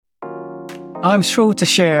I'm thrilled to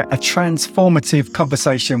share a transformative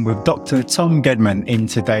conversation with Dr. Tom Gedman in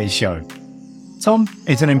today's show. Tom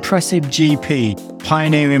is an impressive GP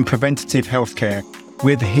pioneering preventative healthcare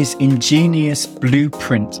with his ingenious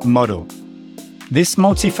blueprint model. This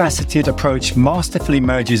multifaceted approach masterfully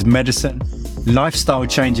merges medicine, lifestyle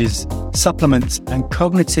changes, supplements, and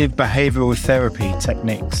cognitive behavioral therapy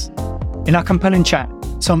techniques. In our compelling chat,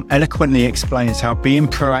 Tom eloquently explains how being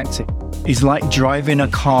proactive is like driving a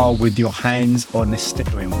car with your hands on the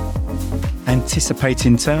steering wheel,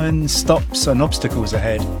 anticipating turns, stops, and obstacles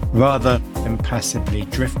ahead rather than passively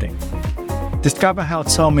drifting. Discover how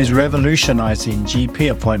Tom is revolutionizing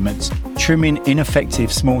GP appointments, trimming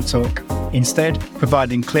ineffective small talk, instead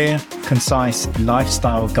providing clear, concise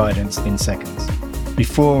lifestyle guidance in seconds,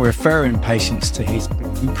 before referring patients to his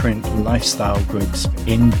Blueprint lifestyle groups for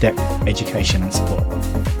in-depth education and support.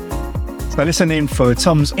 So listen in for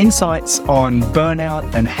Tom's insights on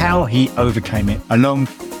burnout and how he overcame it, along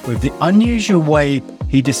with the unusual way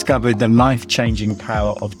he discovered the life-changing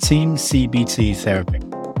power of Team CBT therapy.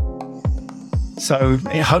 So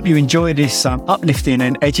I hope you enjoy this uplifting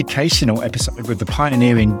and educational episode with the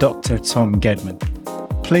pioneering Dr. Tom Gedman.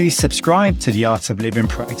 Please subscribe to The Art of Living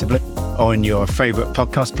Proactively on your favorite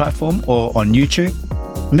podcast platform or on YouTube.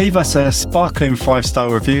 Leave us a sparkling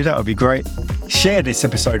 5-star review, that would be great. Share this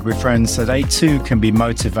episode with friends so they too can be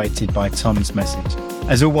motivated by Tom's message.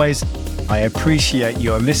 As always, I appreciate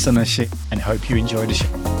your listenership and hope you enjoy the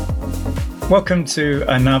show. Welcome to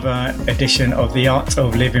another edition of The Art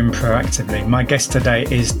of Living Proactively. My guest today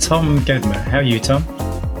is Tom Gedman. How are you, Tom?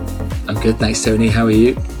 I'm good, thanks, Tony. How are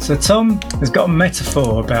you? So Tom has got a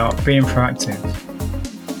metaphor about being proactive.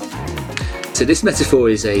 So this metaphor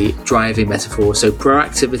is a driving metaphor. So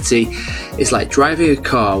proactivity is like driving a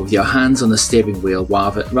car with your hands on the steering wheel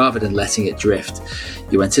rather than letting it drift.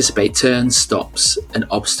 You anticipate turns, stops, and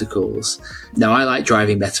obstacles. Now, I like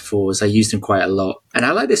driving metaphors. I use them quite a lot. And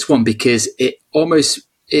I like this one because it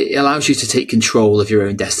allows you to take control of your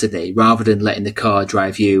own destiny rather than letting the car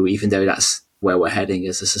drive you, even though that's where we're heading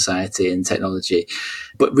as a society and technology.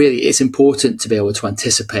 But really, it's important to be able to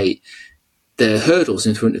anticipate the hurdles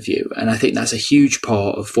in front of you. And I think that's a huge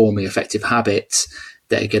part of forming effective habits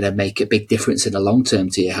that are going to make a big difference in the long term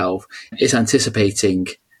to your health. It's anticipating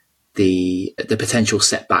the potential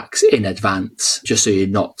setbacks in advance, just so you're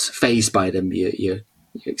not fazed by them. You're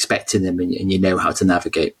expecting them and you know how to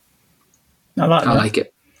navigate. I like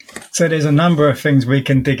it. So there's a number of things we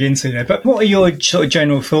can dig into there. But what are your sort of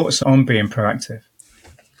general thoughts on being proactive?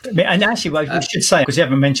 And actually, well, we should say, because you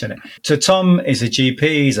haven't mentioned it. So Tom is a GP,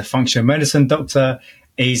 he's a functional medicine doctor,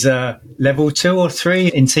 he's a level 2 or 3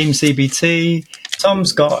 in Team CBT.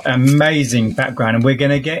 Tom's got an amazing background, and we're going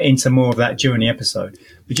to get into more of that during the episode.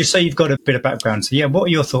 But just so you've got a bit of background. So yeah, what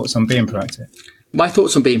are your thoughts on being proactive? My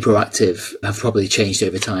thoughts on being proactive have probably changed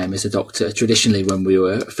over time as a doctor. Traditionally, when we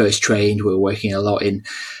were first trained, we were working a lot in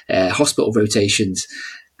hospital rotations.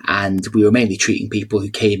 And we were mainly treating people who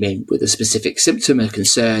came in with a specific symptom or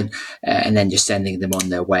concern and then just sending them on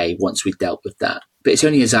their way once we dealt with that. But it's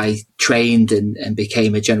only as I trained and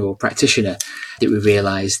became a general practitioner that we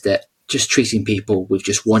realised that just treating people with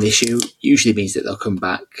just one issue usually means that they'll come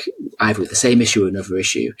back either with the same issue or another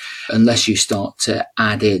issue, unless you start to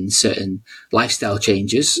add in certain lifestyle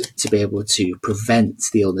changes to be able to prevent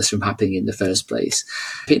the illness from happening in the first place.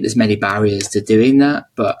 I think there's many barriers to doing that,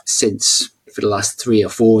 but since for the last 3 or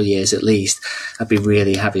 4 years at least, I've been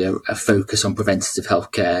really having a focus on preventative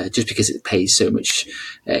healthcare just because it pays so much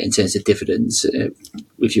in terms of dividends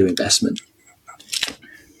with your investment.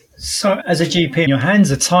 So as a GP, your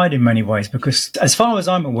hands are tied in many ways because as far as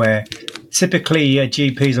I'm aware, typically a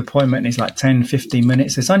GP's appointment is like 10, 15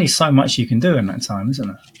 minutes. There's only so much you can do in that time, isn't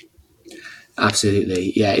there?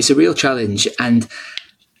 Absolutely. Yeah, it's a real challenge. And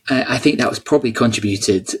I think that was probably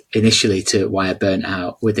contributed initially to why I burnt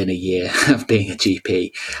out within a year of being a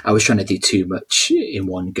GP. I was trying to do too much in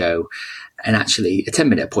one go. And actually, a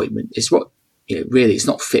 10-minute appointment is what, really, it's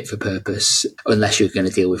not fit for purpose unless you're going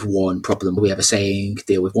to deal with one problem. We have a saying,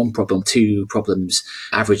 deal with one problem, 2 problems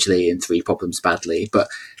averagely, and 3 problems badly. But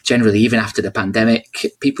generally, even after the pandemic,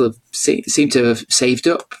 people seem to have saved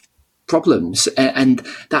up problems, and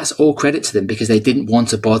that's all credit to them because they didn't want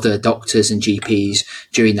to bother doctors and GPs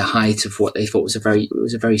during the height of what they thought was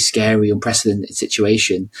a very scary, unprecedented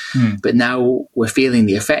situation. But now we're feeling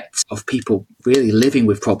the effects of people really living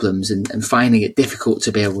with problems and finding it difficult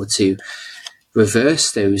to be able to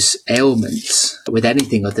reverse those ailments with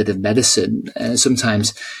anything other than medicine.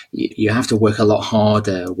 Sometimes you have to work a lot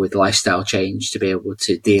harder with lifestyle change to be able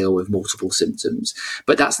to deal with multiple symptoms,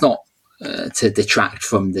 but that's not to detract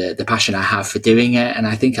from the passion I have for doing it. And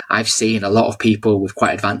I think I've seen a lot of people with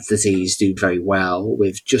quite advanced disease do very well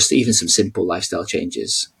with just even some simple lifestyle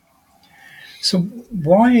changes. So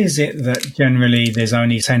why is it that generally there's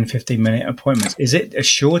only 10, 15-minute appointments? Is it a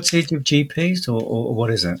shortage of GPs or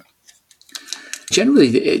what is it?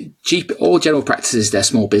 Generally, all general practices, they're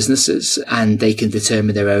small businesses and they can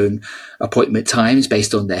determine their own appointment times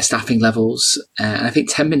based on their staffing levels. And I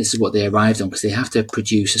think 10 minutes is what they arrived on because they have to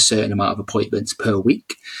produce a certain amount of appointments per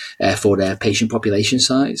week for their patient population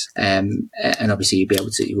size. And obviously you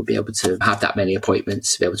will be able to have that many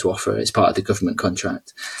appointments to be able to offer as part of the government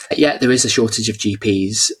contract. Yet there is a shortage of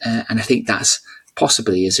GPs. And I think that's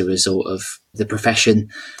possibly as a result of the profession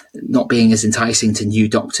not being as enticing to new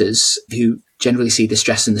doctors who generally see the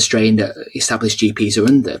stress and the strain that established GPs are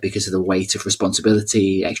under because of the weight of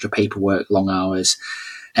responsibility, extra paperwork, long hours.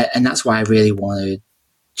 And that's why I really want to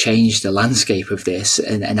change the landscape of this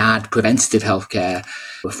and add preventative healthcare,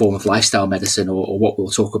 a form of lifestyle medicine or what we'll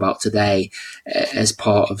talk about today as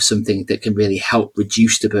part of something that can really help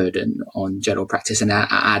reduce the burden on general practice and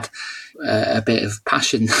add a bit of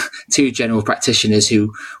passion to general practitioners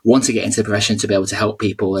who want to get into the profession to be able to help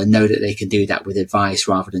people and know that they can do that with advice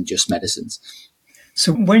rather than just medicines.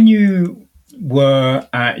 So when you were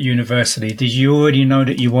at university, did you already know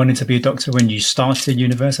that you wanted to be a doctor when you started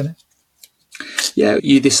university? Yeah,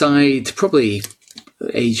 you decide probably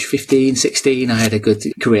age 15, 16, I had a good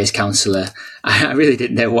careers counsellor. I really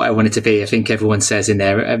didn't know what I wanted to be. I think everyone says in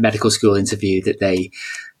their medical school interview that they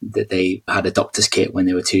had a doctor's kit when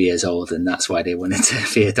they were 2 years old and that's why they wanted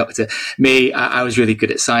to be a doctor. Me, I was really good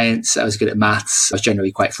at science. I was good at maths. I was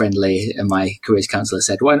generally quite friendly and my careers counsellor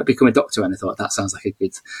said, why not become a doctor? And I thought that sounds like a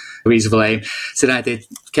good, reasonable aim. So then I did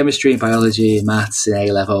chemistry and biology and maths in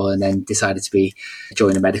A-level and then decided to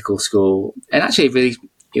join a medical school and actually really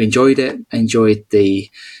enjoyed it. I enjoyed the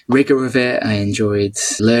rigor of it. I enjoyed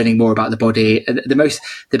learning more about the body. And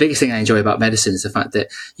the biggest thing I enjoy about medicine is the fact that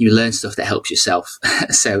you learn stuff that helps yourself.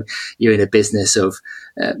 So you're in a business of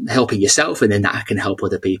helping yourself and then that can help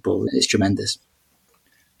other people. It's tremendous.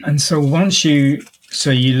 And so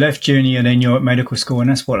you left uni and then you're at medical school and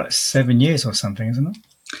that's like 7 years or something, isn't it?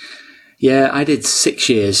 Yeah, I did 6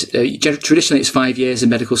 years. Traditionally, it's 5 years in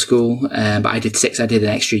medical school, but I did 6. I did an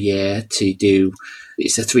extra year to do.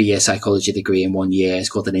 It's a 3-year psychology degree in 1 year. It's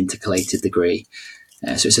called an intercalated degree.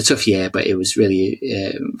 So it's a tough year, but it was really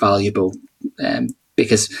valuable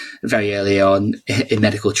because very early on in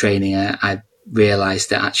medical training, I realised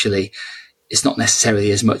that actually it's not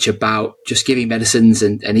necessarily as much about just giving medicines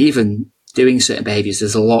and even doing certain behaviours.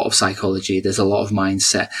 There's a lot of psychology. There's a lot of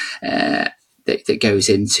mindset that goes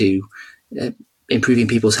into improving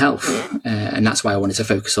people's health. And that's why I wanted to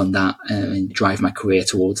focus on that and drive my career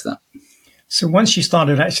towards that. So once you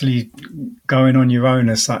started actually going on your own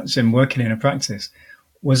as such and working in a practice,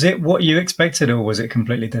 was it what you expected or was it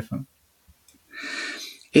completely different?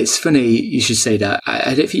 It's funny you should say that.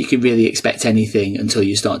 I don't think you can really expect anything until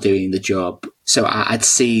you start doing the job. So I'd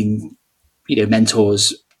seen,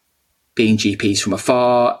 mentors being GPs from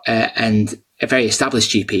afar and very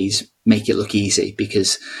established GPs make it look easy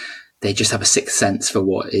because they just have a sixth sense for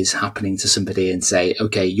what is happening to somebody and say,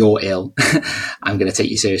 okay, you're ill. I'm going to take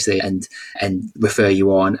you seriously and refer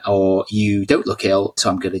you on, or you don't look ill. So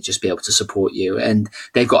I'm going to just be able to support you. And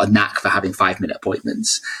they've got a knack for having 5-minute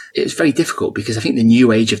appointments. It's very difficult because I think the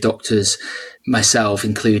new age of doctors, myself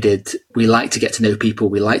included, we like to get to know people.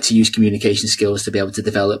 We like to use communication skills to be able to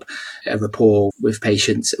develop a rapport with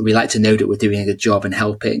patients. We like to know that we're doing a good job and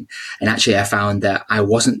helping. And actually I found that I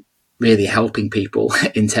wasn't really helping people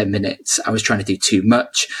in 10 minutes. I was trying to do too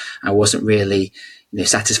much. I wasn't really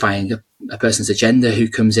satisfying a person's agenda who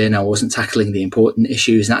comes in. I wasn't tackling the important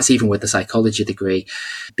issues. And that's even with the psychology degree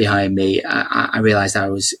behind me. I realized I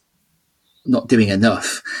was not doing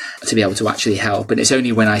enough to be able to actually help. And it's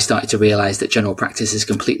only when I started to realize that general practice is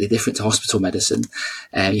completely different to hospital medicine.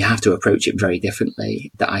 You have to approach it very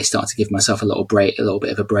differently, that I started to give myself a little bit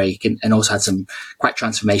of a break and also had some quite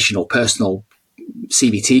transformational personal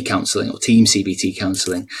CBT counselling or team CBT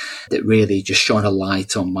counselling that really just shone a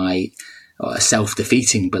light on my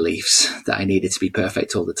self-defeating beliefs that I needed to be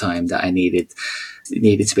perfect all the time, that I needed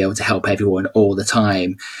to be able to help everyone all the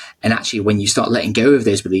time. And actually, when you start letting go of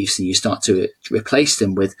those beliefs and you start to replace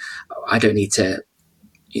them with, I don't need to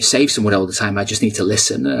save someone all the time, I just need to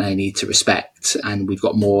listen and I need to respect. And we've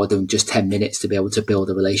got more than just 10 minutes to be able to build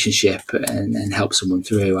a relationship and help someone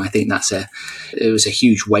through. I think it was a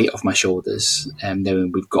huge weight off my shoulders,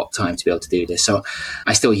 knowing we've got time to be able to do this. So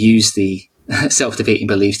I still use the self-defeating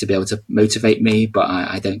beliefs to be able to motivate me, but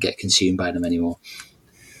I don't get consumed by them anymore.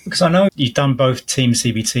 Because I know you've done both team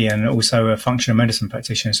CBT and also a functional medicine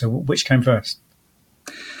practitioner. So which came first?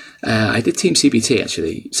 I did team CBT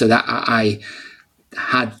actually. So that I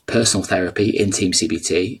had personal therapy in team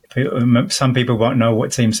CBT. Some people won't know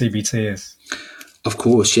what team CBT is. Of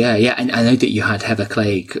course, yeah. And I know that you had Heather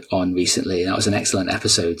Clegg on recently. That was an excellent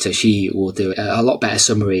episode. So she will do a lot better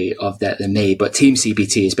summary of that than me. But Team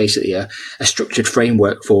CBT is basically a structured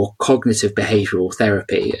framework for cognitive behavioral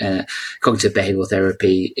therapy. Cognitive behavioral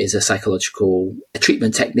therapy is a psychological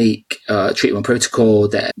treatment technique, treatment protocol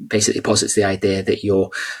that basically posits the idea that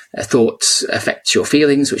your thoughts affect your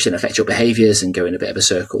feelings, which then affect your behaviors and go in a bit of a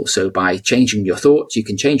circle. So by changing your thoughts, you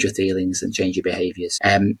can change your feelings and change your behaviors.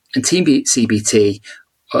 And Team CBT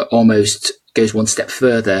almost goes one step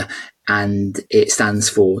further, and it stands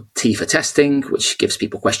for T for testing, which gives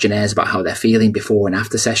people questionnaires about how they're feeling before and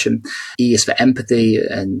after session. E is for empathy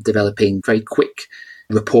and developing very quick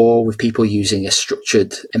rapport with people using a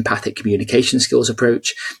structured empathic communication skills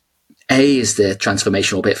approach. A is the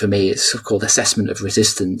transformational bit for me. It's called assessment of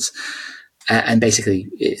resistance. And basically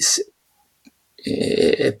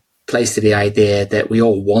it plays to the idea that we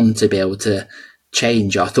all want to be able to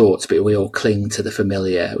change our thoughts, but we all cling to the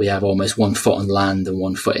familiar. We have almost one foot on land and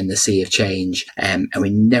one foot in the sea of change. And we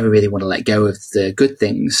never really want to let go of the good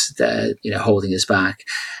things that are, holding us back.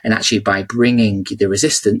 And actually by bringing the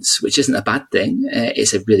resistance, which isn't a bad thing,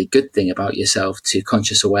 it's a really good thing about yourself, to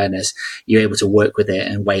conscious awareness, you're able to work with it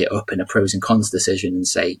and weigh it up in a pros and cons decision and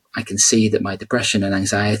say, I can see that my depression and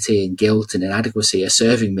anxiety and guilt and inadequacy are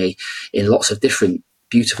serving me in lots of different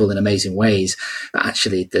beautiful and amazing ways, but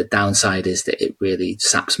actually the downside is that it really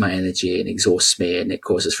saps my energy and exhausts me and it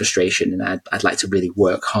causes frustration, and I'd like to really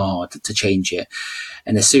work hard to change it.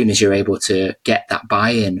 And as soon as you're able to get that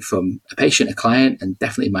buy-in from a patient, a client, and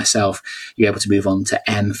definitely myself, you're able to move on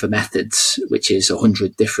to M for methods, which is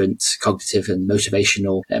 100 different cognitive and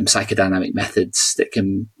motivational psychodynamic methods that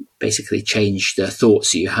can basically change the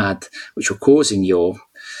thoughts you had which were causing your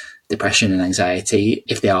depression and anxiety.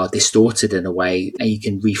 If they are distorted in a way, and you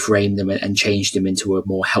can reframe them and change them into a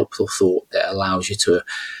more helpful thought that allows you to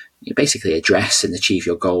basically address and achieve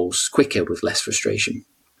your goals quicker with less frustration.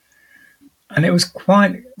 And it was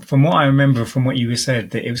quite, from what I remember from what you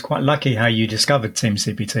said, that it was quite lucky how you discovered Team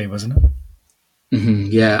CBT, wasn't it? Mm-hmm,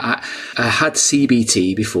 yeah, I had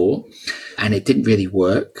CBT before and it didn't really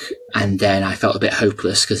work. And then I felt a bit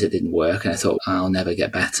hopeless because it didn't work. And I thought, I'll never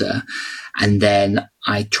get better. And then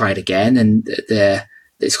I tried again, and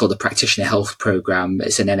it's called the Practitioner Health Program.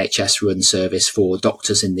 It's an NHS run service for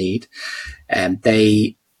doctors in need. And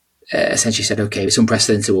they essentially said, okay, it's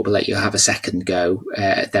unprecedented, we'll let you have a second go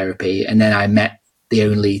at therapy. And then I met the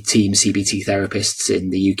only Team CBT therapists in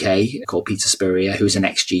the UK called Peter Spurrier, who's an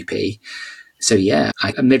ex-GP. So yeah,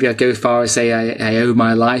 maybe I'd go as far as say I owe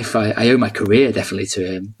my life, I owe my career definitely to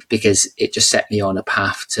him, because it just set me on a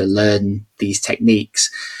path to learn these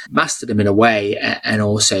techniques, master them in a way, and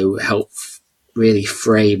also help really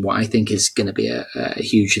frame what I think is going to be a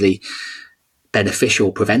hugely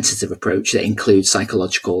beneficial preventative approach that includes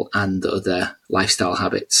psychological and other lifestyle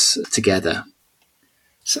habits together.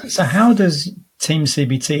 So how does Team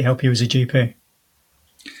CBT help you as a GP?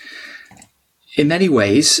 In many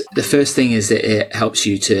ways, the first thing is that it helps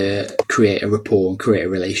you to create a rapport and create a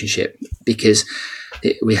relationship, because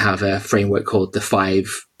we have a framework called the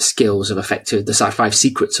 5 secrets of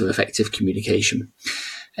effective communication.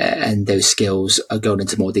 And those skills are going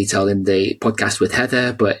into more detail in the podcast with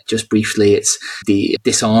Heather, but just briefly, it's the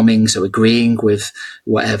disarming, so agreeing with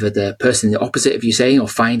whatever the person opposite of you saying, or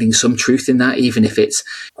finding some truth in that, even if it's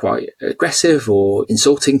quite aggressive or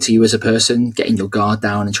insulting to you as a person, getting your guard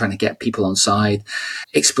down and trying to get people on side,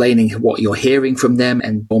 explaining what you're hearing from them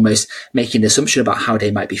and almost making an assumption about how they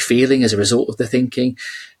might be feeling as a result of the thinking.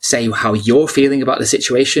 Say how you're feeling about the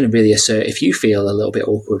situation and really assert if you feel a little bit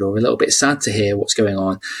awkward or a little bit sad to hear what's going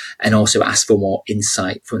on, and also ask for more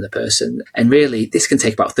insight from the person. And really, this can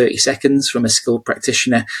take about 30 seconds from a skilled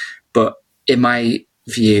practitioner. But in my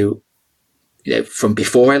view, from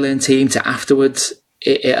before I learned Team to afterwards,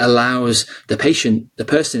 it allows the patient, the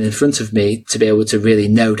person in front of me, to be able to really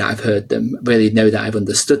know that I've heard them, really know that I've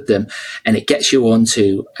understood them. And it gets you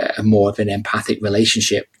onto a more of an empathic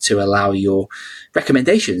relationship to allow your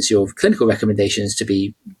recommendations, your clinical recommendations, to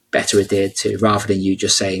be better adhered to, rather than you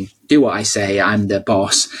just saying, do what I say, I'm the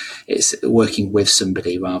boss. It's working with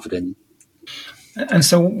somebody rather than... And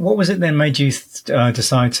so what was it then made you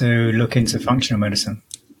decide to look into functional medicine?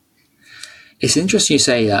 It's interesting you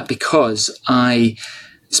say that, because I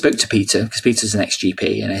spoke to Peter, because Peter's an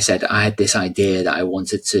ex-GP, and I said I had this idea that I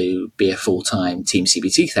wanted to be a full-time Team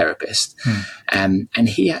CBT therapist. And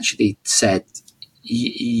he actually said,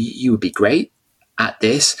 you would be great. at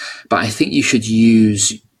this, but I think you should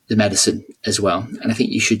use the medicine as well. And I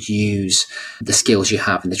think you should use the skills you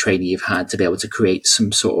have and the training you've had to be able to create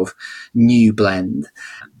some sort of new blend.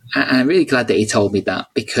 And I'm really glad that he told me that,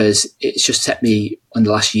 because it's just set me on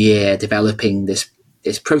the last year developing this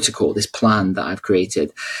protocol, this plan that I've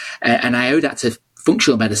created. And I owe that to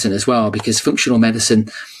functional medicine as well, because functional medicine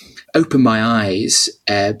opened my eyes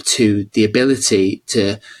to the ability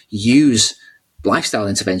to use lifestyle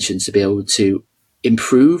interventions to be able to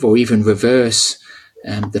improve or even reverse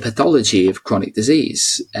the pathology of chronic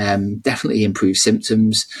disease, definitely improve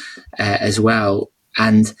symptoms as well.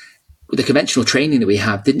 And the conventional training that we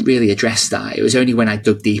have didn't really address that. It was only when I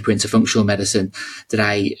dug deeper into functional medicine that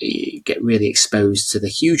I get really exposed to the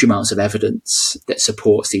huge amounts of evidence that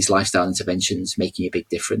supports these lifestyle interventions making a big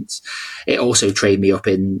difference. It also trained me up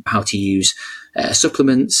in how to use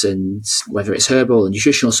supplements, and whether it's herbal and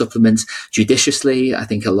nutritional supplements, judiciously. I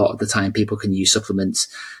think a lot of the time people can use supplements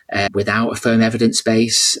without a firm evidence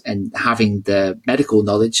base, and having the medical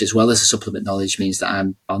knowledge as well as the supplement knowledge means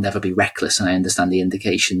that I'll never be reckless, and I understand the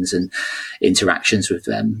indications and interactions with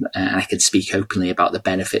them, and I can speak openly about the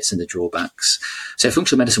benefits and the drawbacks. So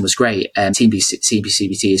functional medicine was great,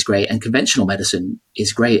 CBCBT is great, and conventional medicine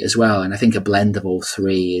is great as well. And I think a blend of all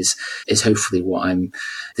three is hopefully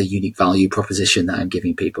the unique value proposition that I'm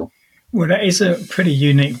giving people. Well, that is a pretty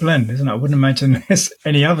unique blend, isn't it? I wouldn't imagine there's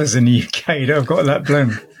any others in the UK that have got that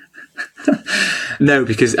blend. No,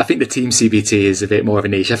 because I think the team CBT is a bit more of a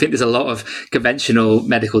niche. I think there's a lot of conventional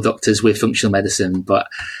medical doctors with functional medicine, but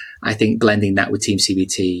I think blending that with team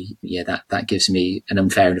CBT, that gives me an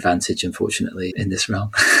unfair advantage, unfortunately, in this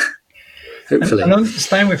realm. Hopefully. And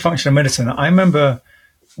staying with functional medicine, I remember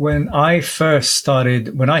when I first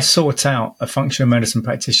started, when I sought out a functional medicine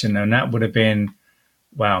practitioner, and that would have been,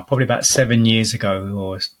 probably about 7 years ago,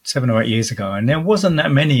 or 7 or 8 years ago. And there wasn't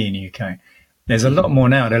that many in the UK. There's a lot more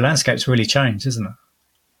now. The landscape's really changed, isn't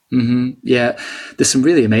it? Mm-hmm. Yeah, there's some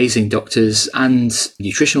really amazing doctors and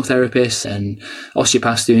nutritional therapists and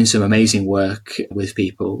osteopaths doing some amazing work with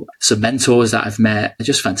people. Some mentors that I've met are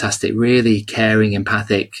just fantastic, really caring,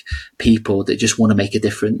 empathic people that just want to make a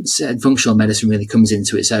difference. And functional medicine really comes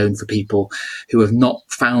into its own for people who have not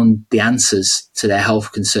found the answers to their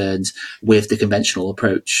health concerns with the conventional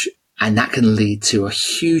approach. And that can lead to a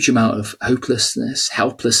huge amount of hopelessness,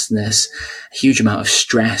 helplessness, a huge amount of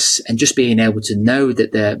stress, and just being able to know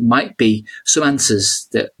that there might be some answers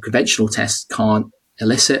that conventional tests can't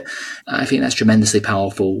elicit. I think that's tremendously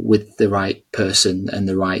powerful with the right person and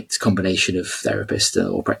the right combination of therapist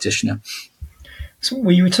or practitioner. So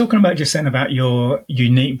you were talking about just then about your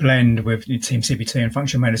unique blend with Team CBT and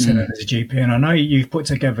functional medicine as a GP. And I know you've put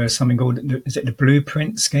together something called, is it the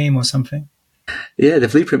Blueprint Scheme or something? Yeah, the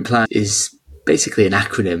Blueprint Plan is basically an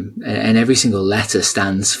acronym, and every single letter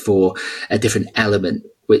stands for a different element,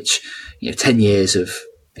 which, 10 years of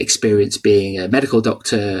experience being a medical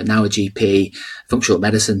doctor, now a GP, functional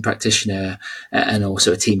medicine practitioner, and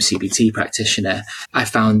also a team CBT practitioner. I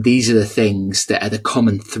found these are the things that are the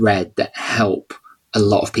common thread that help a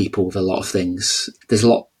lot of people with a lot of things. There's a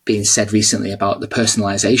lot being said recently about the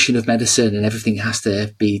personalization of medicine, and everything has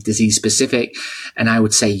to be disease specific. And I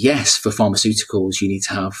would say, yes, for pharmaceuticals, you need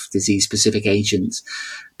to have disease specific agents.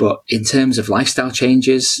 But in terms of lifestyle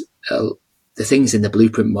changes, the things in the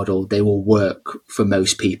Blueprint model, they will work for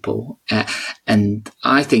most people. And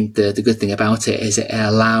I think the good thing about it is it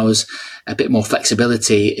allows a bit more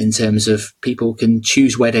flexibility in terms of people can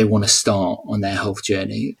choose where they want to start on their health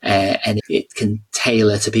journey. And it can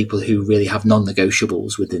tailor to people who really have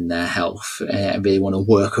non-negotiables within their health and really want to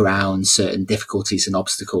work around certain difficulties and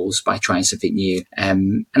obstacles by trying something new.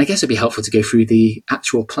 And I guess it'd be helpful to go through the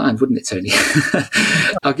actual plan, wouldn't it, Tony?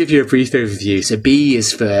 I'll give you a brief overview. So B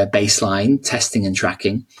is for baseline testing and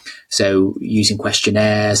tracking. So using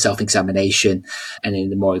questionnaire, self-examination, and in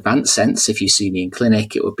the more advanced sense, if you see me in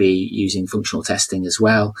clinic, it would be using functional testing as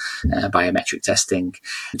well, biometric testing,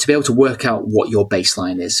 to be able to work out what your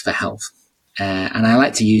baseline is for health. And I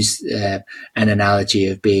like to use an analogy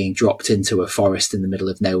of being dropped into a forest in the middle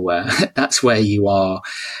of nowhere. That's where you are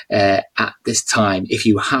at this time. If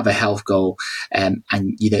you have a health goal and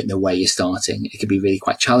you don't know where you're starting, it can be really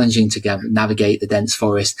quite challenging to navigate the dense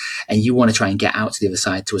forest, and you want to try and get out to the other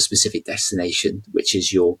side to a specific destination, which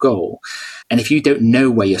is your goal. And if you don't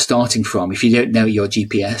know where you're starting from, if you don't know your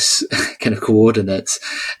GPS kind of coordinates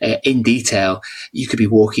in detail, you could be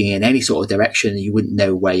walking in any sort of direction and you wouldn't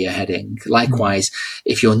know where you're heading. Likewise,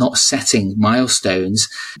 if you're not setting milestones,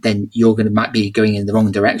 then might be going in the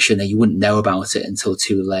wrong direction and you wouldn't know about it until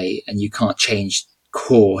too late, and you can't change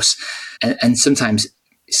course. And sometimes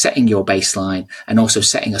setting your baseline and also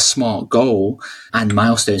setting a smart goal and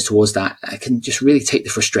milestones towards that can just really take the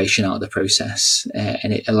frustration out of the process.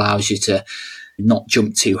 And it allows you to not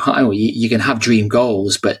jump too high. Or you can have dream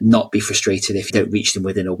goals, but not be frustrated if you don't reach them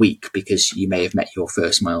within a week because you may have met your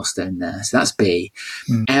first milestone there. So that's B.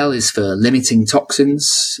 L is for limiting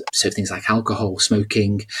toxins. So things like alcohol,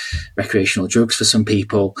 smoking, recreational drugs for some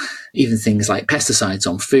people, even things like pesticides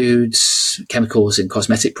on foods, chemicals in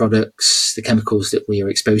cosmetic products, the chemicals that we are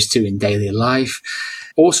exposed to in daily life,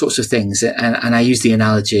 all sorts of things. And I use the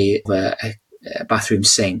analogy of a bathroom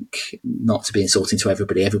sink, not to be insulting to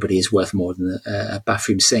everybody. Everybody is worth more than a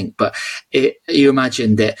bathroom sink. But you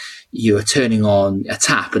imagine that you are turning on a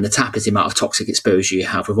tap, and the tap is the amount of toxic exposure you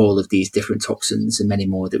have of all of these different toxins and many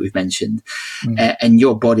more that we've mentioned. And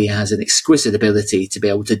your body has an exquisite ability to be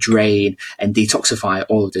able to drain and detoxify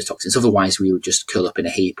all of those toxins. Otherwise, we would just curl up in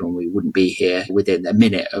a heap and we wouldn't be here within a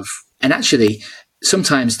minute of. And actually,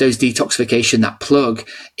 sometimes those detoxification, that plug,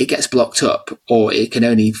 it gets blocked up, or it can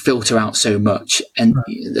only filter out so much, and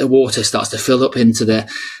the water starts to fill up into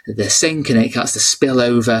the sink, and it starts to spill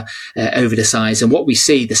over the sides. And what we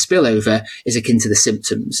see, the spillover, is akin to the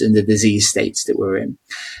symptoms and the disease states that we're in.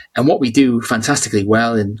 And what we do fantastically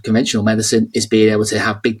well in conventional medicine is being able to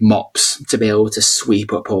have big mops to be able to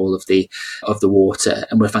sweep up all of the water.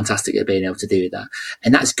 And we're fantastic at being able to do that.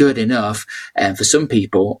 And that's good enough for some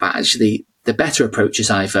people, but actually the better approach is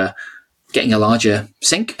either getting a larger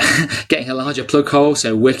sink, getting a larger plug hole,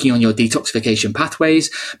 so working on your detoxification pathways,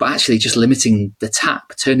 but actually just limiting the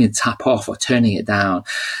tap, turning the tap off or turning it down.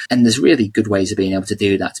 And there's really good ways of being able to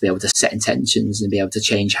do that, to be able to set intentions and be able to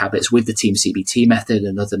change habits with the Team CBT method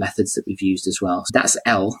and other methods that we've used as well. So that's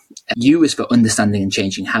L. U is for understanding and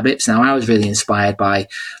changing habits. Now, I was really inspired by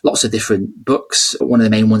lots of different books. One of the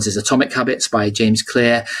main ones is Atomic Habits by James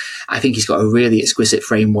Clear. I think he's got a really exquisite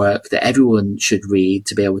framework that everyone should read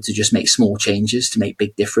to be able to just make small changes to make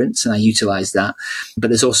big difference. And I utilize that. But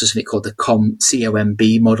there's also something called the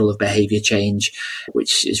COMB model of behavior change,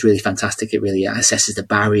 which is really fantastic. It really assesses the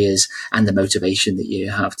barriers and the motivation that you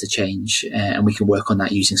have to change. And we can work on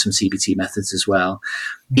that using some CBT methods as well.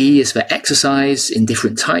 E is for exercise in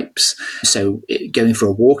different types. So going for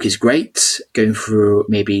a walk is great. Going for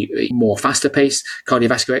maybe more faster paced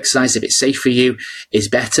cardiovascular exercise, if it's safe for you, is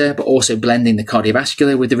better, but also blending the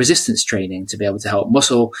cardiovascular with the resistance training to be able to help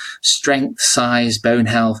muscle strength, size, bone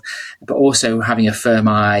health, but also having a firm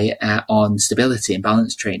eye on stability and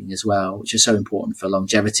balance training as well, which is so important for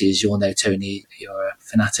longevity. As you all know, Tony, you're a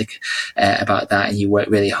fanatic about that, and you work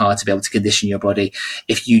really hard to be able to condition your body.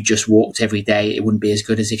 If you just walked every day, it wouldn't be as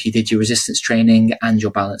good as if you did your resistance training and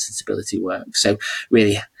your balance and stability work. So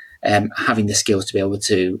really having the skills to be able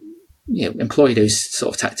to employ those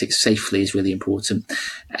sort of tactics safely is really important.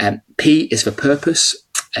 P is for purpose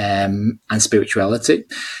and spirituality.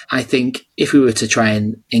 I think if we were to try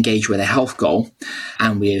and engage with a health goal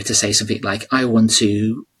and we were to say something like, I want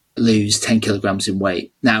to lose 10 kilograms in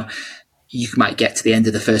weight. Now, you might get to the end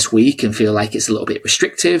of the first week and feel like it's a little bit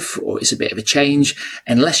restrictive or it's a bit of a change.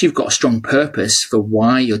 Unless you've got a strong purpose for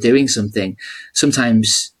why you're doing something,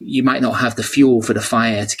 sometimes you might not have the fuel for the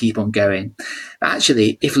fire to keep on going. But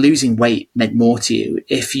actually, if losing weight meant more to you,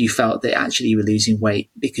 if you felt that actually you were losing weight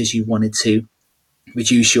because you wanted to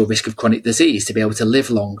reduce your risk of chronic disease, to be able to live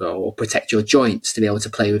longer, or protect your joints, to be able to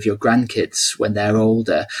play with your grandkids when they're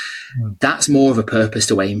older. That's more of a purpose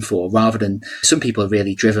to aim for, rather than some people are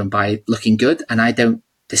really driven by looking good. And I don't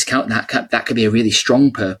discount that. That could be a really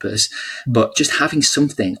strong purpose, but just having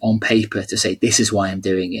something on paper to say, this is why I'm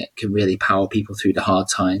doing it, can really power people through the hard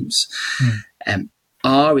times.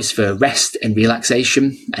 R is for rest and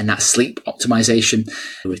relaxation, and that's sleep optimization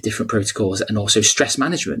with different protocols, and also stress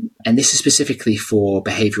management. And this is specifically for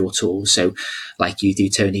behavioral tools. So like you do,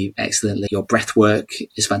 Tony, excellently. Your breath work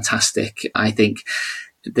is fantastic. I think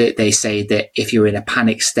they say that if you're in a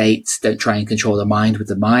panic state, don't try and control the mind with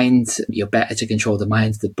the mind. You're better to control the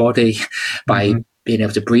mind with the body by being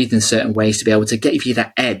able to breathe in certain ways to be able to give you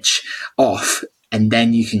that edge off. And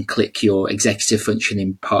then you can click your executive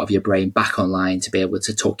functioning part of your brain back online to be able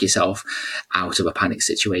to talk yourself out of a panic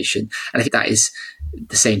situation. And I think that is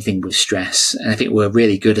the same thing with stress. And I think we're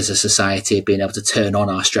really good as a society at being able to turn on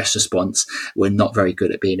our stress response. We're not very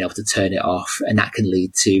good at being able to turn it off. And that can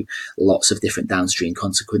lead to lots of different downstream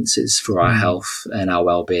consequences for our health and our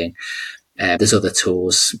well-being. There's other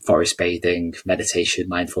tools, forest bathing, meditation,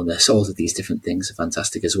 mindfulness, all of these different things are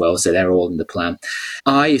fantastic as well. So they're all in the plan.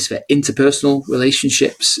 I is for interpersonal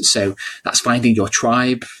relationships. So that's finding your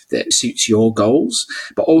tribe that suits your goals,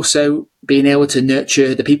 but also being able to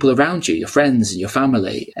nurture the people around you, your friends and your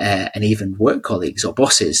family, and even work colleagues or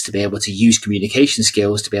bosses, to be able to use communication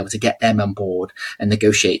skills to be able to get them on board and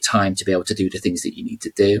negotiate time to be able to do the things that you need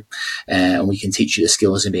to do. And we can teach you the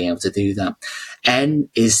skills in being able to do that. N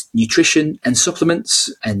is nutrition and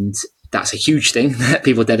supplements, and that's a huge thing that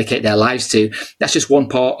people dedicate their lives to. That's just one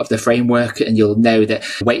part of the framework. And you'll know that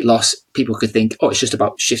weight loss, people could think, oh, it's just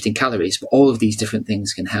about shifting calories, but all of these different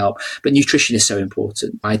things can help. But nutrition is so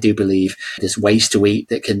important. I do believe there's ways to eat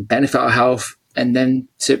that can benefit our health, and then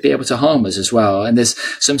to be able to harm us as well. And there's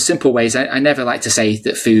some simple ways. I never like to say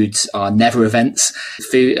that foods are never events.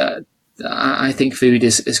 I think food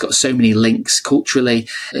has got so many links culturally.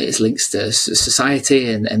 It's links to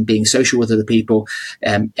society and being social with other people.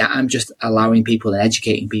 I'm just allowing people and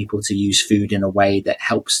educating people to use food in a way that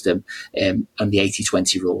helps them on the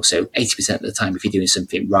 80-20 rule. So 80% of the time, if you're doing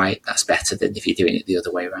something right, that's better than if you're doing it the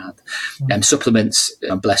other way around. Supplements,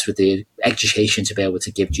 I'm blessed with the education to be able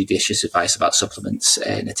to give judicious advice about supplements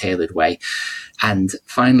in a tailored way. And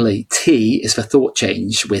finally, T is for thought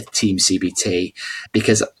change with Team CBT,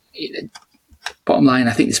 because bottom line,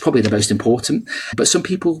 I think it's probably the most important, but some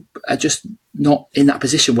people are just not in that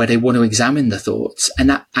position where they want to examine the thoughts.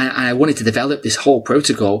 And I wanted to develop this whole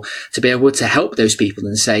protocol to be able to help those people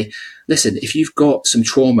and say, listen, if you've got some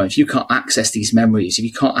trauma, if you can't access these memories, if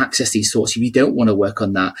you can't access these thoughts, if you don't want to work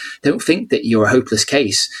on that, don't think that you're a hopeless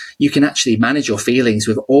case. You can actually manage your feelings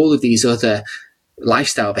with all of these other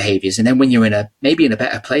lifestyle behaviors, and then when you're maybe in a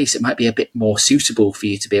better place, it might be a bit more suitable for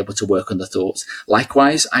you to be able to work on the thoughts.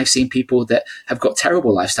 Likewise, I've seen people that have got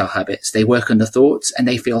terrible lifestyle habits. They work on the thoughts and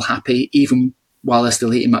they feel happy even while they're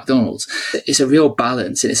still eating McDonald's. It's a real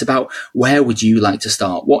balance, and it's about where would you like to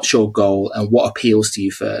start? What's your goal and what appeals to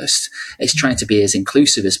you first? It's trying to be as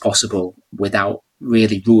inclusive as possible without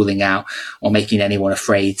really ruling out or making anyone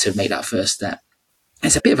afraid to make that first step.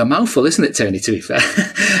 It's a bit of a mouthful, isn't it, Tony, to be fair?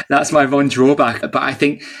 That's my one drawback. But I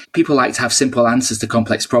think people like to have simple answers to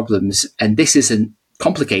complex problems. And this isn't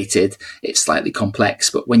complicated. It's slightly complex.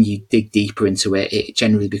 But when you dig deeper into it, it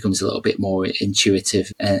generally becomes a little bit more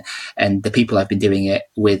intuitive. And the people I've been doing it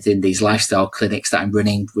with in these lifestyle clinics that I'm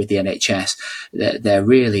running with the NHS, they're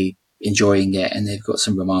really enjoying it. And they've got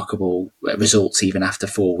some remarkable results even after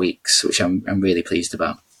 4 weeks, which I'm really pleased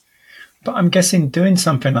about. But I'm guessing doing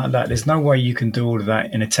something like that, there's no way you can do all of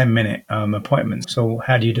that in a 10-minute appointment. So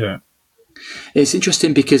how do you do it? It's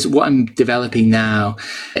interesting because what I'm developing now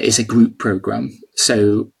is a group program.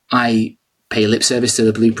 So I pay lip service to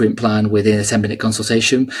the blueprint plan within a 10-minute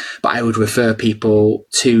consultation, but I would refer people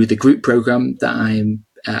to the group program that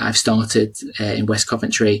I've started in West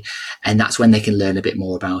Coventry, and that's when they can learn a bit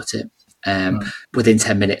more about it. Within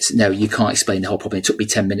 10 minutes, no, you can't explain the whole problem. It took me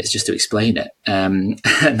 10 minutes just to explain it. And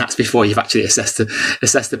that's before you've actually assessed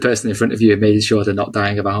the person in front of you and made sure they're not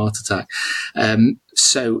dying of a heart attack.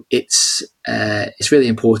 So it's really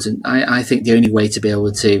important. I think the only way to be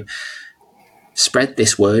able to spread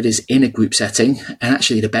this word is in a group setting. And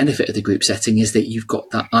actually the benefit of the group setting is that you've got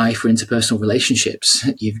that eye for interpersonal relationships.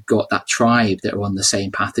 You've got that tribe that are on the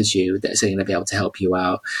same path as you, that's going to be able to help you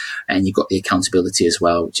out. And you've got the accountability as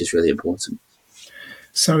well, which is really important.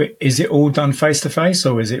 So is it all done face-to-face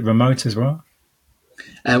or is it remote as well?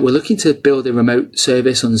 We're looking to build a remote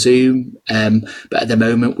service on Zoom, but at the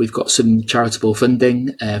moment we've got some charitable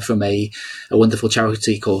funding from a wonderful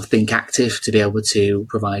charity called Think Active to be able to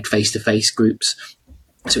provide face-to-face groups.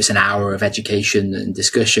 So it's an hour of education and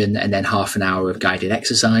discussion and then half an hour of guided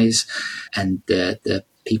exercise. And the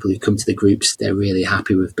people who come to the groups, they're really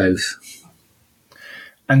happy with both.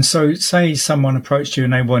 And so say someone approached you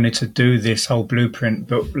and they wanted to do this whole blueprint,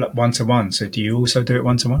 but one-to-one. So do you also do it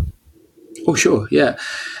one-to-one? Oh, sure. Yeah.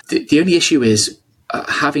 The only issue is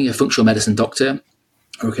having a functional medicine doctor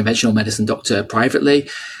or a conventional medicine doctor privately.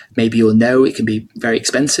 Maybe you'll know it can be very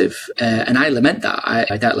expensive. And I lament that.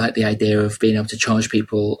 I don't like the idea of being able to charge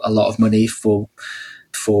people a lot of money for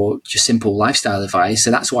just simple lifestyle advice. So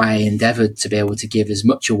that's why I endeavored to be able to give as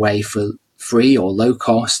much away for free or low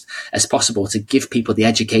cost as possible to give people the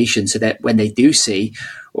education so that when they do see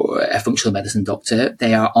a functional medicine doctor,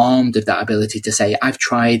 they are armed with that ability to say, I've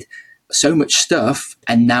tried so much stuff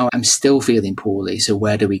and now I'm still feeling poorly. So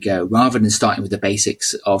where do we go? Rather than starting with the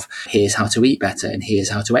basics of here's how to eat better and here's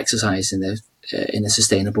how to exercise in a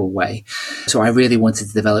sustainable way. So I really wanted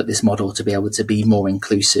to develop this model to be able to be more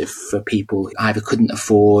inclusive for people who either couldn't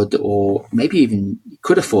afford or maybe even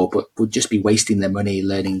could afford, but would just be wasting their money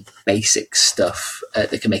learning basic stuff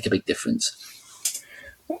that can make a big difference.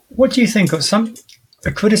 What do you think of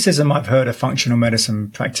a criticism I've heard of functional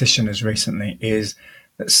medicine practitioners recently is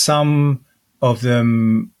that some of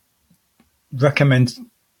them recommend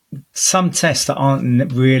some tests that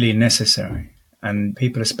aren't really necessary, and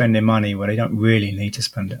people are spending money where they don't really need to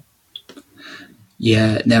spend it.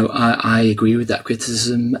 Yeah, no, I agree with that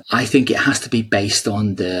criticism. I think it has to be based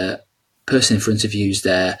on the person in front of you's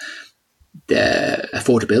their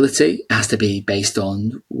affordability. It has to be based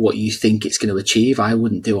on what you think it's going to achieve. I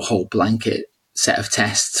wouldn't do a whole blanket set of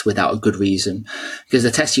tests without a good reason, because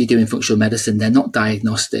the tests you do in functional medicine, they're not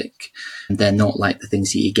diagnostic. They're not like the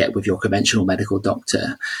things that you get with your conventional medical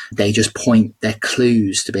doctor. They just point, they're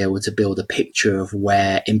clues to be able to build a picture of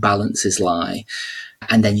where imbalances lie.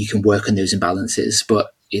 And then you can work on those imbalances.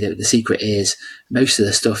 But the secret is most of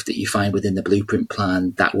the stuff that you find within the blueprint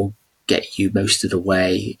plan, that will get you most of the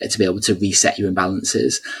way to be able to reset your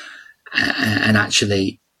imbalances. And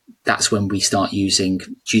actually, that's when we start using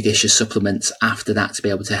judicious supplements after that to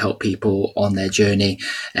be able to help people on their journey,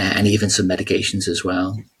 and even some medications as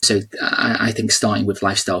well. So I think starting with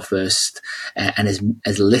lifestyle first, and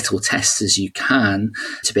as little tests as you can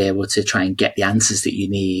to be able to try and get the answers that you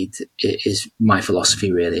need is my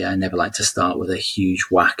philosophy, really. I never like to start with a huge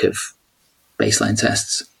whack of baseline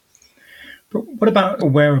tests. But what about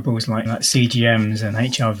wearables like CGMs and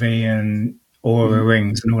HRV and Aura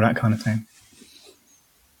rings and all that kind of thing?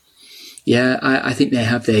 Yeah, I think they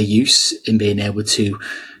have their use in being able to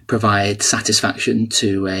provide satisfaction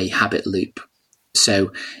to a habit loop.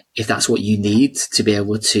 So if that's what you need to be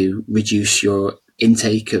able to reduce your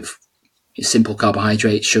intake of simple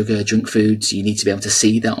carbohydrates, sugar, junk foods, you need to be able to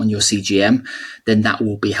see that on your CGM, then that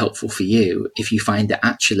will be helpful for you. If you find that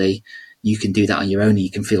actually you can do that on your own and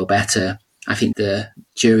you can feel better, I think the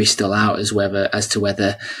jury's still out as to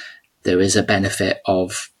whether there is a benefit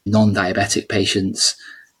of non-diabetic patients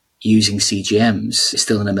using CGMs. It's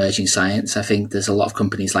still an emerging science. I think there's a lot of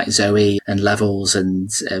companies like Zoe and Levels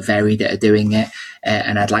and Very that are doing it.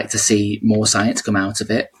 And I'd like to see more science come out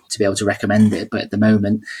of it to be able to recommend it. But at the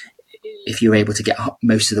moment, if you're able to get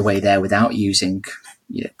most of the way there without using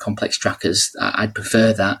complex trackers, I'd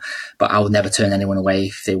prefer that. But I will never turn anyone away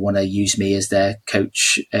if they want to use me as their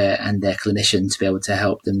coach and their clinician to be able to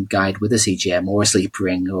help them guide with a CGM or a sleep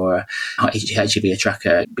ring or a HGV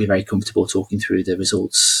tracker. I'd be very comfortable talking through the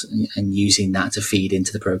results and using that to feed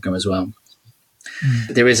into the program as well.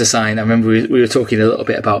 There is a sign. I remember we were talking a little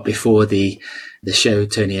bit about before the show,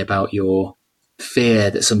 Tony, about your fear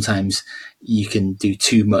that sometimes you can do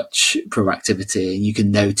too much proactivity and you can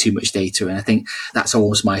know too much data. And I think that's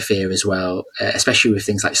always my fear as well, especially with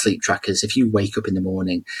things like sleep trackers. If you wake up in the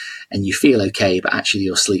morning and you feel okay, but actually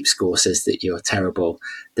your sleep score says that you're terrible,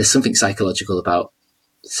 there's something psychological about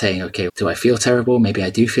saying, okay, do I feel terrible? Maybe I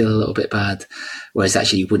do feel a little bit bad. Whereas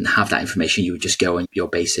actually you wouldn't have that information. You would just go on your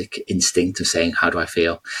basic instinct of saying, how do I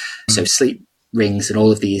feel? Mm-hmm. So sleep rings and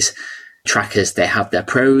all of these trackers, they have their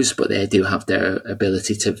pros, but they do have their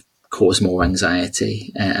ability to cause more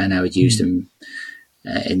anxiety, and I would use them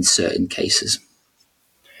in certain cases.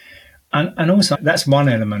 And also, that's one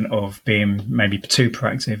element of being maybe too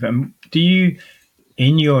proactive. Do you,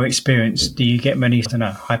 in your experience, do you get many,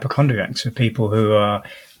 hypochondriacs or people who are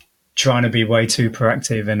trying to be way too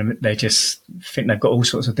proactive and they just think they've got all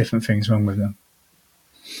sorts of different things wrong with them?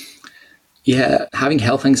 Yeah, having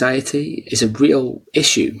health anxiety is a real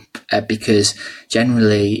issue because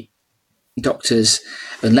generally doctors,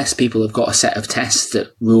 unless people have got a set of tests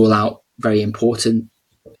that rule out very important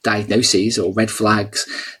diagnoses or red flags,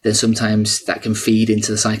 then sometimes that can feed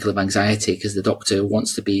into the cycle of anxiety because the doctor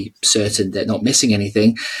wants to be certain they're not missing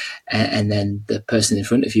anything. And then the person in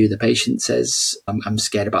front of you, the patient, says, I'm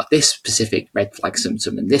scared about this specific red flag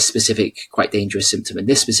symptom and this specific quite dangerous symptom and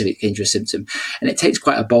this specific dangerous symptom. And it takes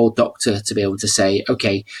quite a bold doctor to be able to say,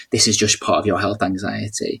 okay, this is just part of your health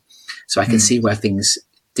anxiety. So I can see where things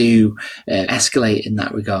do escalate in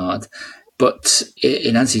that regard. But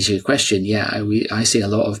in answer to your question, I see a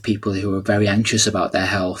lot of people who are very anxious about their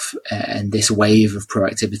health, and this wave of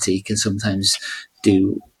proactivity can sometimes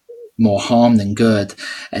do more harm than good.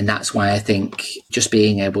 And that's why I think just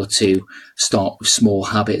being able to start with small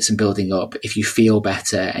habits and building up, if you feel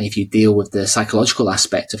better and if you deal with the psychological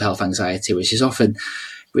aspect of health anxiety, which is often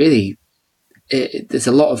really, there's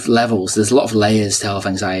a lot of levels, there's a lot of layers to health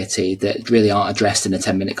anxiety that really aren't addressed in a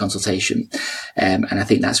 10-minute consultation. And I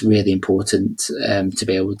think that's really important to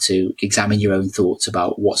be able to examine your own thoughts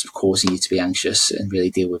about what's causing you to be anxious and really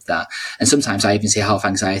deal with that. And sometimes I even see health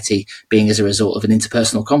anxiety being as a result of an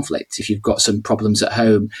interpersonal conflict. If you've got some problems at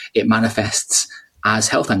home, it manifests as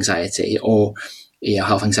health anxiety, or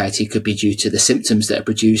health anxiety could be due to the symptoms that are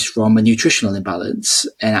produced from a nutritional imbalance.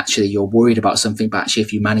 And actually you're worried about something, but actually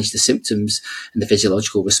if you manage the symptoms and the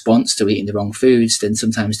physiological response to eating the wrong foods, then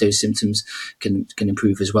sometimes those symptoms can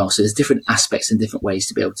improve as well. So there's different aspects and different ways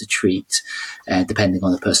to be able to treat, depending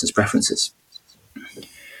on the person's preferences.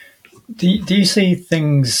 Do you see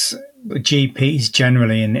things, GPs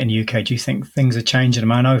generally in the UK, do you think things are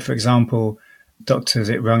changing? I know, for example, Dr.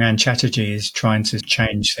 Rangan Chatterjee is trying to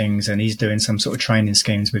change things, and he's doing some sort of training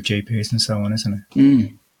schemes with GPs and so on, isn't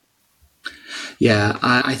he? Yeah,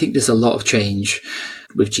 I think there's a lot of change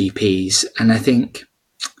with GPs, and I think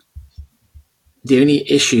the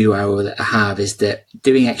only issue I would have is that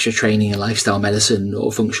doing extra training in lifestyle medicine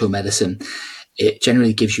or functional medicine, it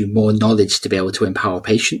generally gives you more knowledge to be able to empower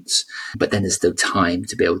patients, but then there's no time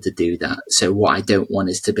to be able to do that. So what I don't want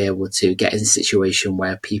is to be able to get in a situation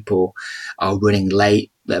where people are running late,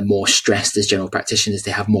 they're more stressed as general practitioners,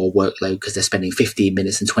 they have more workload because they're spending 15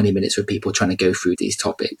 minutes and 20 minutes with people trying to go through these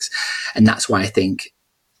topics. And that's why I think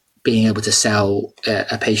being able to sell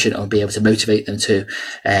a patient or be able to motivate them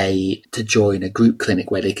to join a group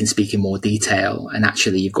clinic where they can speak in more detail. And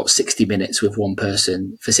actually you've got 60 minutes with one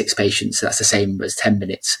person for 6 patients. So that's the same as 10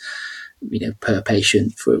 minutes, per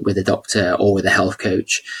patient with a doctor or with a health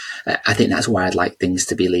coach. I think that's where I'd like things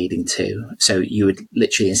to be leading to. So you would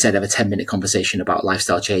literally, instead of a 10-minute conversation about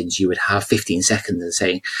lifestyle change, you would have 15 seconds and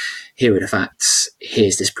saying, here are the facts,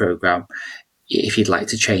 here's this program. If you'd like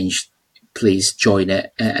to change, please join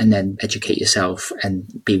it, and then educate yourself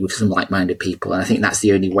and be with some like-minded people. And I think that's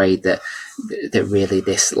the only way that really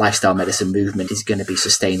this lifestyle medicine movement is going to be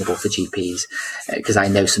sustainable for GPs. Because I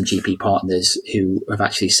know some GP partners who have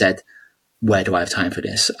actually said, where do I have time for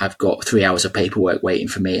this? I've got 3 hours of paperwork waiting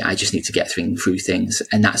for me. I just need to get through things.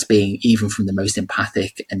 And that's being even from the most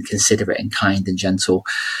empathic and considerate and kind and gentle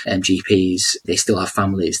GPs. They still have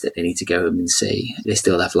families that they need to go home and see. They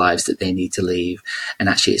still have lives that they need to leave. And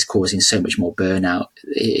actually it's causing so much more burnout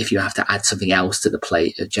if you have to add something else to the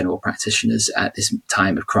plate of general practitioners at this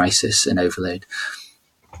time of crisis and overload.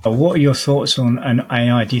 What are your thoughts on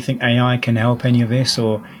AI? Do you think AI can help any of this,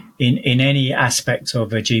 or in any aspect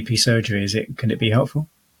of a GP surgery, can it be helpful?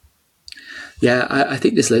 Yeah, I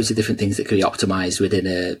think there's loads of different things that could be optimized within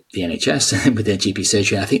the NHS and within GP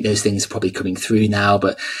surgery. And I think those things are probably coming through now,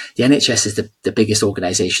 but the NHS is the biggest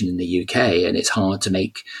organisation in the UK, and it's hard to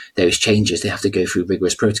make those changes. They have to go through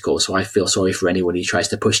rigorous protocols. So I feel sorry for anyone who tries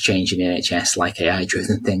to push change in the NHS like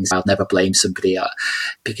AI-driven things. I'll never blame somebody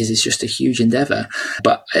because it's just a huge endeavour.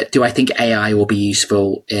 But do I think AI will be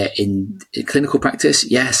useful in clinical practice?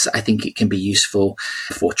 Yes, I think it can be useful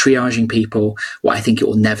for triaging people. What I think it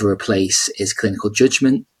will never replace is clinical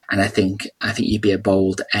judgment. And I think you'd be a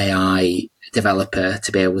bold AI developer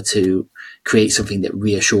to be able to create something that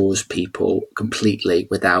reassures people completely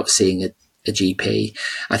without seeing a GP.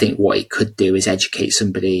 I think what it could do is educate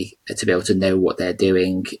somebody to be able to know what they're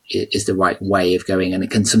doing is the right way of going. And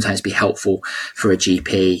it can sometimes be helpful for a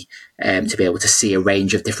GP to be able to see a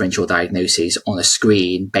range of differential diagnoses on a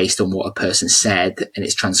screen based on what a person said, and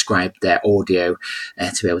it's transcribed their audio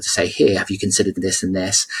to be able to say, here, have you considered this and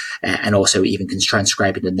this? And also even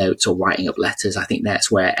transcribing the notes or writing up letters. I think that's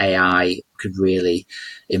where AI could really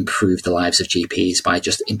improve the lives of GPs by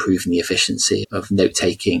just improving the efficiency of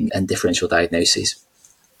note-taking and differential diagnoses.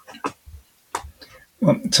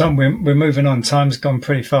 Well, Tom, we're moving on. Time's gone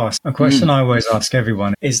pretty fast. A question I always ask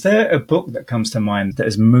everyone, is there a book that comes to mind that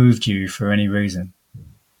has moved you for any reason?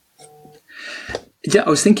 Yeah,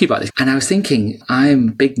 I was thinking about this, and I was thinking, I'm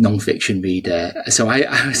a big non-fiction reader. So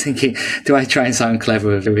I was thinking, do I try and sound clever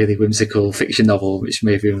with a really whimsical fiction novel, which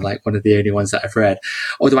may be like one of the only ones that I've read?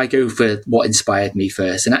 Or do I go for what inspired me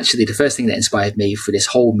first? And actually, the first thing that inspired me for this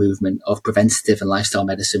whole movement of preventative and lifestyle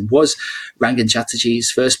medicine was Rangan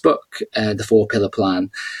Chatterjee's first book, The 4-Pillar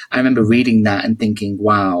Plan. I remember reading that and thinking,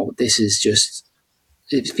 wow, this is just,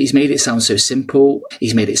 he's made it sound so simple.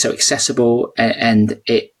 He's made it so accessible, and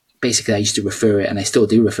it, basically, I used to refer it, and I still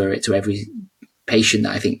do refer it to every patient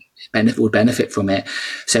that I think would benefit from it.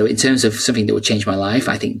 So in terms of something that would change my life,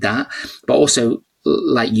 I think that. But also,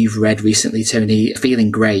 like you've read recently, Tony,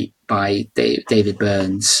 Feeling Great by David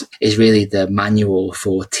Burns is really the manual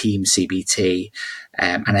for Team CBT.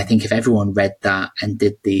 And I think if everyone read that and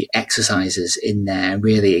did the exercises in there and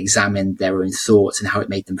really examined their own thoughts and how it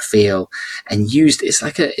made them feel and used, it's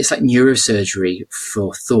like neurosurgery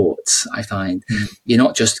for thoughts, I find. You're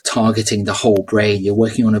not just targeting the whole brain, you're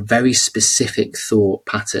working on a very specific thought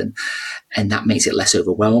pattern, and that makes it less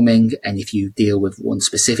overwhelming. And if you deal with one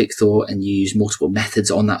specific thought and you use multiple methods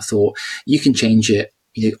on that thought, you can change it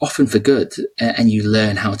often for good, and you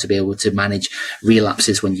learn how to be able to manage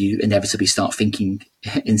relapses when you inevitably start thinking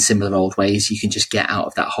in similar old ways. You can just get out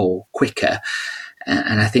of that hole quicker.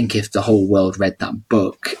 And I think if the whole world read that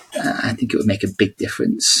book, I think it would make a big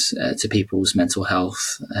difference to people's mental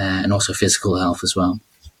health and also physical health as well.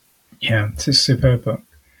 Yeah, it's a superb book.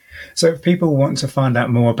 So if people want to find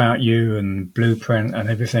out more about you and Blueprint and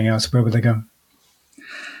everything else, where would they go?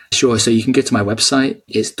 Sure. So you can go to my website.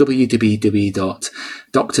 It's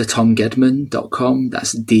www.drtomgedman.com.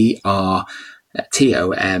 That's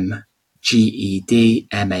DRTOMGEDMAN.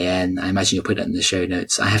 I imagine you'll put it in the show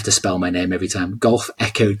notes. I have to spell my name every time. Golf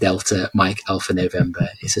Echo Delta Mike Alpha November.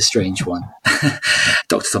 It's a strange one.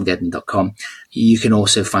 drtomgedman.com. You can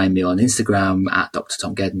also find me on Instagram at Dr.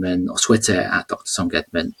 Tom Gedman, or Twitter at Dr. Tom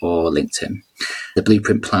Gedman, or LinkedIn. The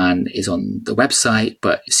Blueprint plan is on the website,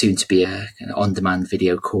 but soon to be an on-demand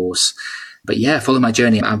video course. But yeah, follow my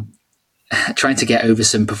journey. I'm trying to get over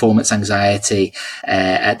some performance anxiety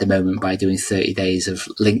at the moment by doing 30 days of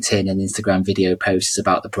LinkedIn and Instagram video posts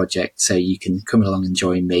about the project. So you can come along and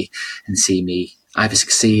join me and see me either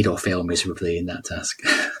succeed or fail miserably in that task.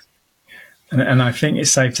 And I think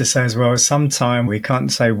it's safe to say as well, sometime, we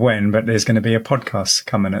can't say when, but there's going to be a podcast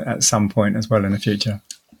coming at some point as well in the future.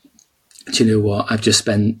 Do you know what? I've just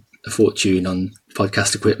spent a fortune on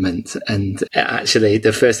podcast equipment, and actually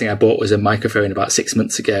the first thing I bought was a microphone about 6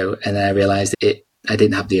 months ago, and then I realized I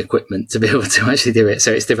didn't have the equipment to be able to actually do it,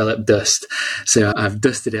 so it's developed dust. So I've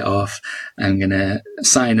dusted it off. I'm going to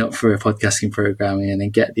sign up for a podcasting program and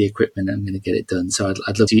then get the equipment, and I'm going to get it done. So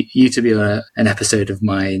I'd love you to be on an episode of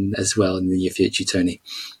mine as well in the near future, Tony.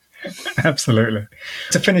 Absolutely.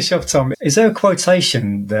 To finish off, Tom, is there a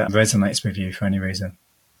quotation that resonates with you for any reason?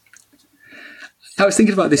 I was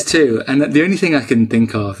thinking about this too, and the only thing I can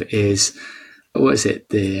think of is, what is it?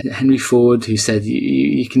 The Henry Ford, who said,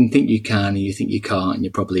 you can think you can and you think you can't, and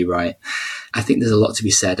you're probably right. I think there's a lot to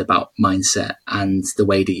be said about mindset and the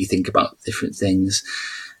way that you think about different things.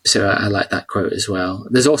 So I like that quote as well.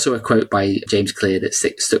 There's also a quote by James Clear that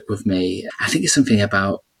stuck with me. I think it's something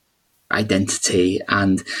about identity,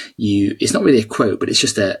 and it's not really a quote, but it's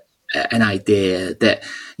just an idea that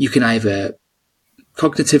you can either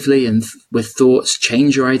cognitively and with thoughts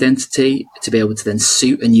change your identity to be able to then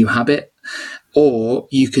suit a new habit, or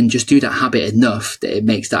you can just do that habit enough that it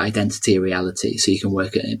makes that identity a reality. So you can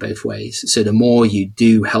work it in both ways. So the more you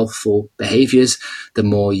do healthful behaviors, the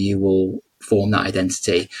more you will form that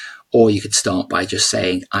identity. Or you could start by just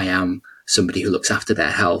saying, I am somebody who looks after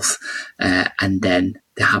their health, and then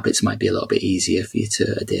the habits might be a little bit easier for you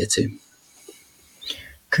to adhere to.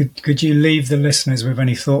 Could you leave the listeners with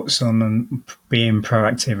any thoughts on being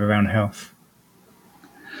proactive around health?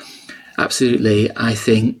 Absolutely. I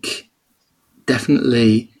think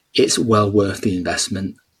definitely it's well worth the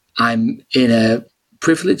investment. I'm in a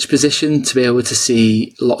privileged position to be able to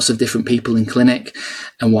see lots of different people in clinic.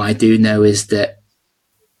 And what I do know is that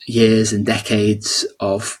years and decades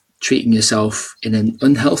of treating yourself in an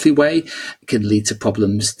unhealthy way can lead to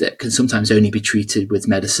problems that can sometimes only be treated with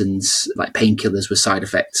medicines like painkillers with side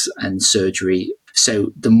effects and surgery.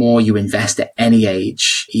 So the more you invest at any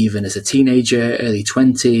age, even as a teenager, early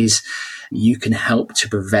 20s, you can help to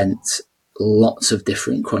prevent lots of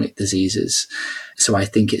different chronic diseases. So I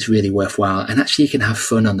think it's really worthwhile. And actually, you can have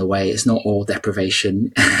fun on the way. It's not all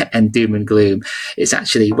deprivation and doom and gloom. It's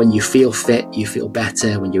actually when you feel fit, you feel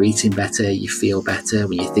better. When you're eating better, you feel better.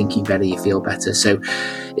 When you're thinking better, you feel better. So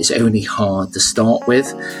it's only hard to start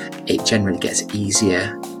with. It generally gets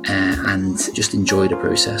easier, and just enjoy the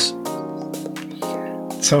process.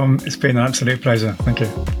 Tom, it's been an absolute pleasure. Thank you.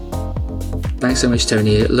 Thanks so much,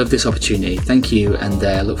 Tony. I love this opportunity. Thank you, and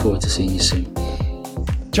look forward to seeing you soon.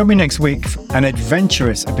 Join me next week for an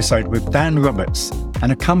adventurous episode with Dan Roberts,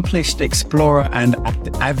 an accomplished explorer and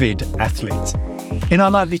avid athlete. In our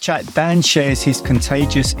lively chat, Dan shares his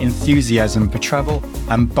contagious enthusiasm for travel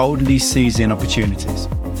and boldly seizing opportunities.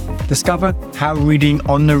 Discover how reading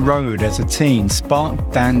On the Road as a teen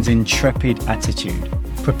sparked Dan's intrepid attitude,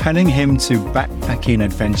 propelling him to backpacking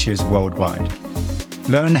adventures worldwide.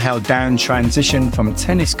 Learn how Dan transitioned from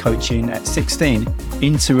tennis coaching at 16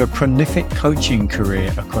 into a prolific coaching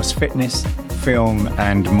career across fitness, film,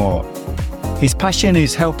 and more. His passion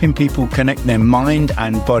is helping people connect their mind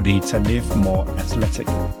and body to live more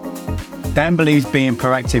athletically. Dan believes being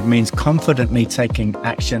proactive means confidently taking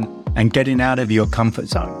action and getting out of your comfort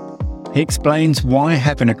zone. He explains why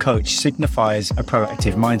having a coach signifies a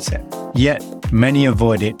proactive mindset, yet many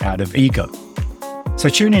avoid it out of ego. So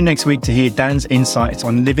tune in next week to hear Dan's insights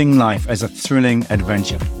on living life as a thrilling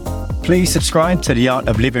adventure. Please subscribe to The Art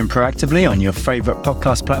of Living Proactively on your favourite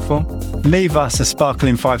podcast platform. Leave us a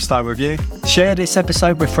sparkling 5-star review. Share this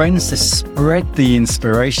episode with friends to spread the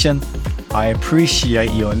inspiration. I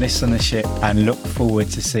appreciate your listenership and look forward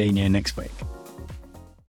to seeing you next week.